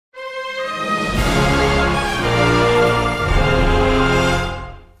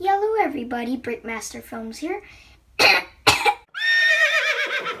Breakmaster Films here.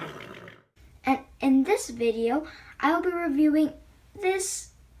 And in this video, I will be reviewing this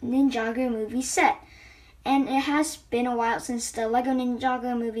Ninjago movie set. And it has been a while since the Lego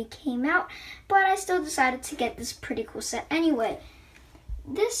Ninjago movie came out, but I still decided to get this pretty cool set anyway.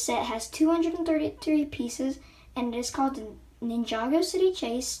 This set has 233 pieces, and it is called the Ninjago City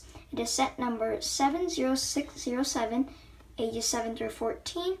Chase. It is set number 70607, ages 7 through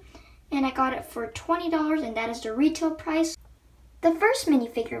 14, and I got it for $20, and that is the retail price. The first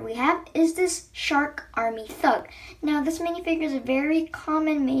minifigure we have is this Shark Army Thug. Now, this minifigure is a very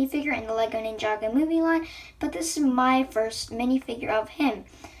common minifigure in the Lego Ninjago movie line, but this is my first minifigure of him.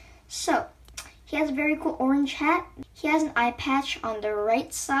 So, he has a very cool orange hat. He has an eye patch on the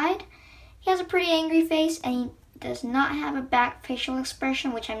right side. He has a pretty angry face, and he does not have a back facial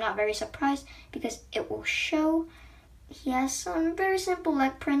expression, which I'm not very surprised because it will show. He has some very simple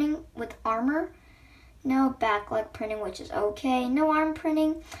leg printing with armor. No back leg printing, which is okay. No arm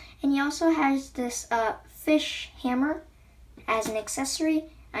printing. And he also has this fish hammer as an accessory.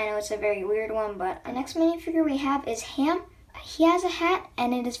 I know it's a very weird one, but the next minifigure we have is Ham. He has a hat,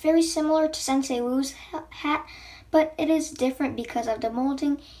 and it is very similar to Sensei Wu's hat, but it is different because of the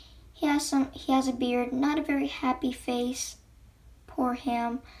molding. He has a beard, not a very happy face. Poor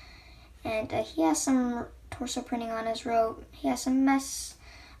Ham. And he has some torso printing on his robe. He has some mess.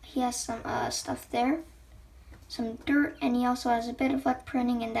 He has some stuff there, some dirt, and he also has a bit of leg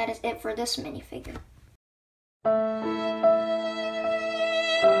printing, and that is it for this minifigure.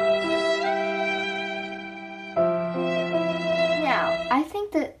 Now, I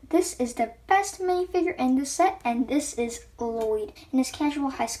think that this is the best minifigure in this set, and this is Lloyd in his casual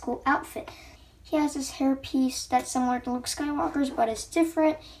high school outfit. He has this hairpiece that's similar to Luke Skywalker's, but it's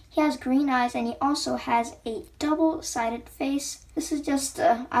different. He has green eyes, and he also has a double-sided face. This is just,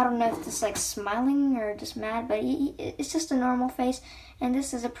 I don't know if this is like smiling or just mad, but it's just a normal face. And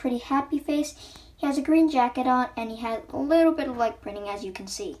this is a pretty happy face. He has a green jacket on, and he has a little bit of leg printing, as you can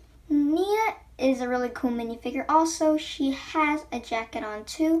see. Nia is a really cool minifigure. Also, she has a jacket on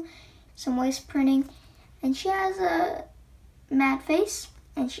too, some waist printing, and she has a mad face,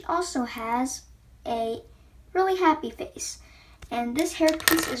 and she also has a really happy face. And this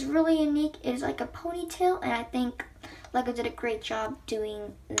hairpiece is really unique. It is like a ponytail, and I think Lego did a great job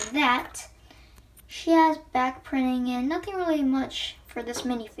doing that. She has back printing and nothing really much for this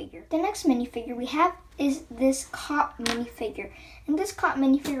minifigure. The next minifigure we have is this cop minifigure. And this cop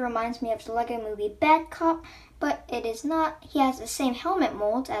minifigure reminds me of the Lego movie Bad Cop, but it is not. He has the same helmet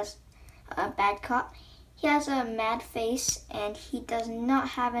mold as Bad Cop. He has a mad face, and he does not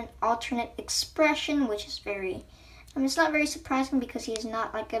have an alternate expression, which is it's not very surprising because he is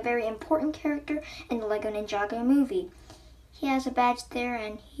not like a very important character in the Lego Ninjago movie. He has a badge there,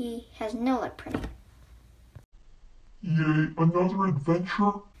 and he has no leg printing. Yay, another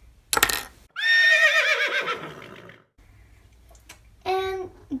adventure?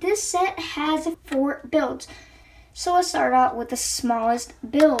 And this set has 4 builds. So let's start out with the smallest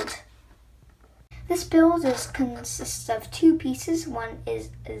build. This build consists of 2 pieces. One is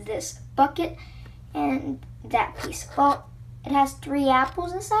this bucket and that piece. Well, it has 3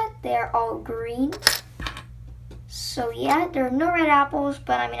 apples inside. They're all green. So yeah, there are no red apples,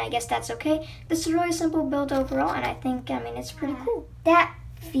 but I guess that's okay. This is a really simple build overall, and I think, it's pretty cool. That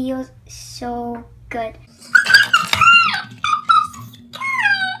feels so good.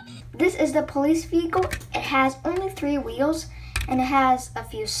 This is the police vehicle. It has only 3 wheels, and it has a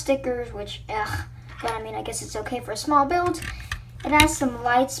few stickers, which, but I guess it's okay for a small build. It has some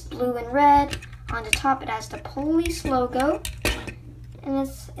lights, blue and red. On the top, it has the police logo, and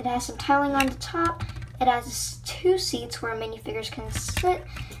it has some tiling on the top. It has 2 seats where minifigures can sit,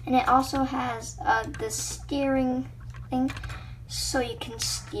 and it also has the steering thing, so you can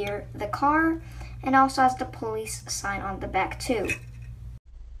steer the car, and also has the police sign on the back too.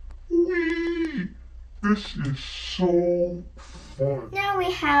 Whee! This is so fun. Now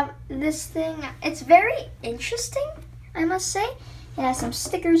we have this thing. It's very interesting, I must say. It has some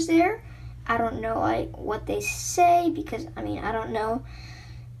stickers there. I don't know what they say because I don't know,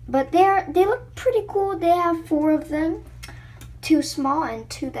 but they look pretty cool. They have 4 of them, 2 small and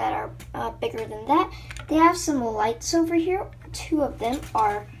 2 that are bigger than that. They have some lights over here. 2 of them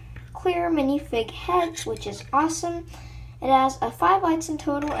are clear minifig heads, which is awesome. It has 5 lights in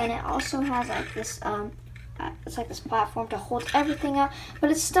total, and it also has like this it's like this platform to hold everything up, but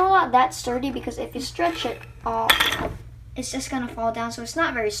it's still not that sturdy because if you stretch it all, it's just gonna fall down, so it's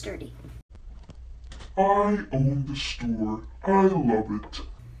not very sturdy. I own the store. I love it.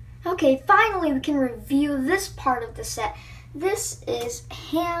 Okay, finally we can review this part of the set. This is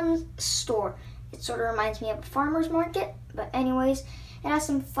Ham's store. It sort of reminds me of a farmer's market, but anyways, it has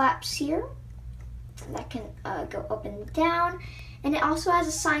some flaps here that can go up and down. And it also has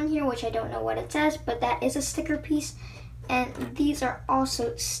a sign here, which I don't know what it says, but that is a sticker piece. And these are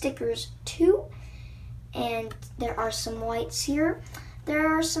also stickers too. And there are some lights here. There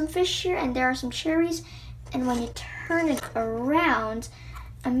are some fish here, and there are some cherries. And when you turn it around,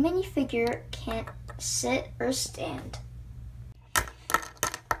 a minifigure can't sit or stand.